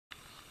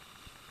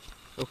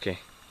Okay,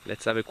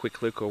 let's have a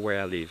quick look at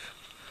where I live.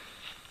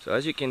 So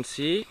as you can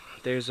see,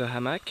 there's a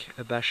hammock,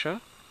 a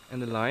basha,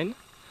 and a line.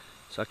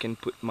 So I can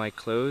put my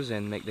clothes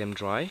and make them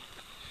dry. You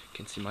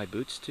can see my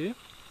boots too.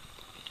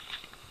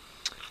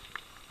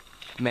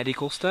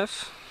 Medical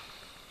stuff.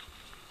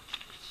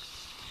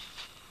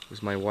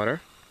 With my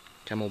water,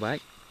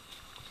 camelback.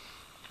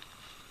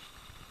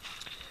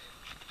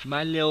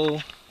 My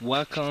little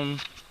welcome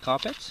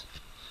carpet.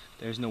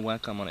 There's no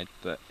welcome on it,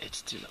 but it's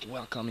still a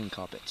welcoming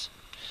carpet.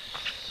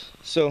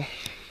 So,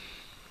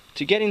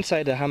 to get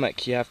inside the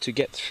hammock, you have to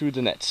get through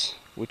the nets,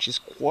 which is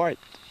quite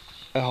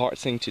a hard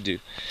thing to do.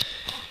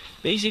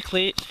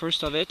 Basically,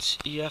 first of it,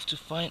 you have to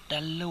find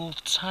that little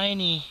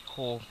tiny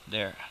hole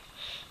there.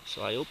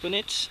 So I open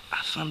it,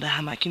 I found the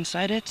hammock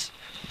inside it,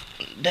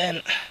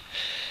 then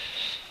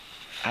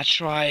I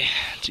try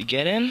to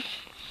get in,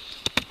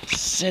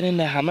 sit in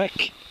the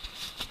hammock.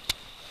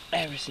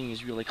 Everything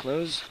is really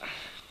close.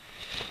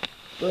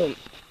 Boom,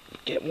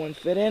 get one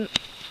fit in,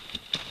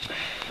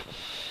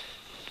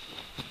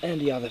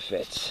 and the other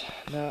fits.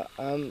 Now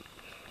I'm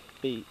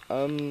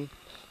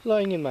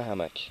lying in my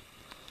hammock.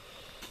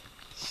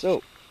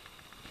 So,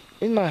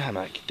 in my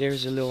hammock,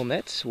 there's a little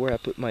net where I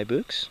put my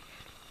books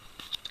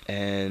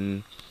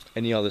and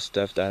any other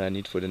stuff that I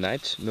need for the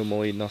night.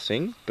 Normally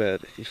nothing,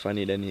 but if I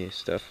need any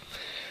stuff,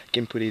 I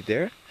can put it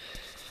there.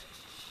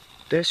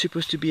 There's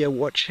supposed to be a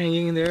watch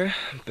hanging in there,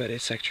 but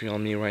it's actually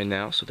on me right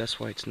now, so that's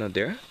why it's not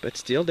there. But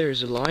still,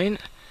 there's a line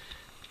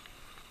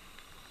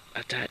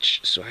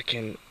attached, so I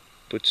can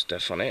put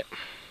stuff on it.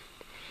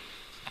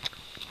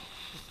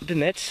 The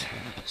nets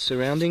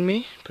surrounding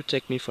me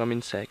protect me from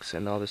insects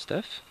and other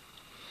stuff.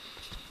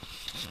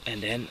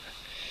 And then,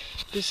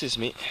 this is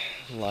me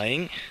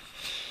lying.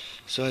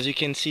 So as you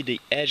can see, the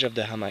edge of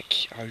the hammock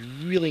are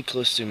really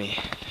close to me.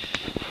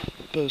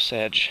 Both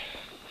edge.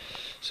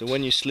 So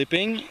when you're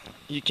sleeping,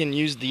 you can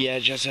use the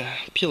edge as a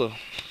pillow.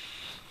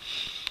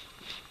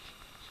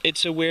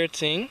 It's a weird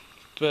thing,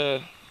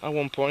 but at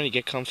one point you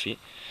get comfy.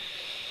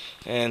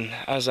 And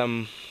as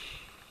I'm,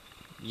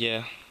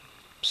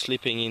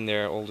 sleeping in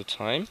there all the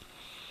time,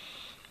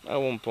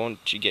 at one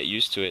point you get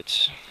used to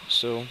it.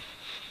 So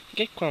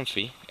get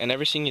comfy, and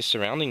everything is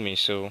surrounding me,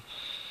 so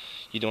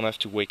you don't have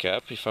to wake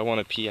up. If I want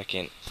to pee, I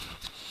can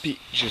pee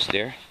just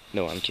there.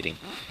 No, I'm kidding.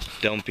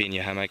 Don't pee in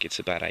your hammock, it's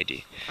a bad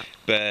idea.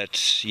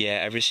 But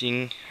yeah,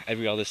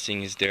 every other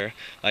thing is there.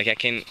 Like I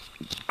can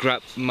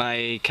grab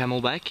my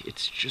camelback,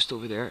 it's just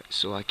over there,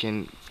 so I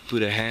can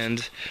put a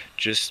hand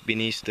just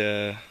beneath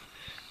the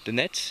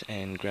net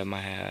and grab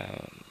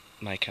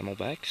my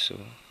camelback. So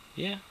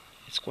yeah,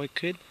 it's quite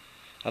good.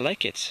 I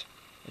like it.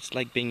 It's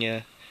like being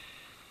at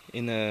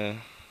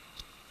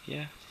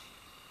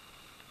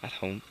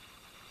home.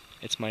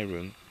 It's my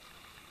room.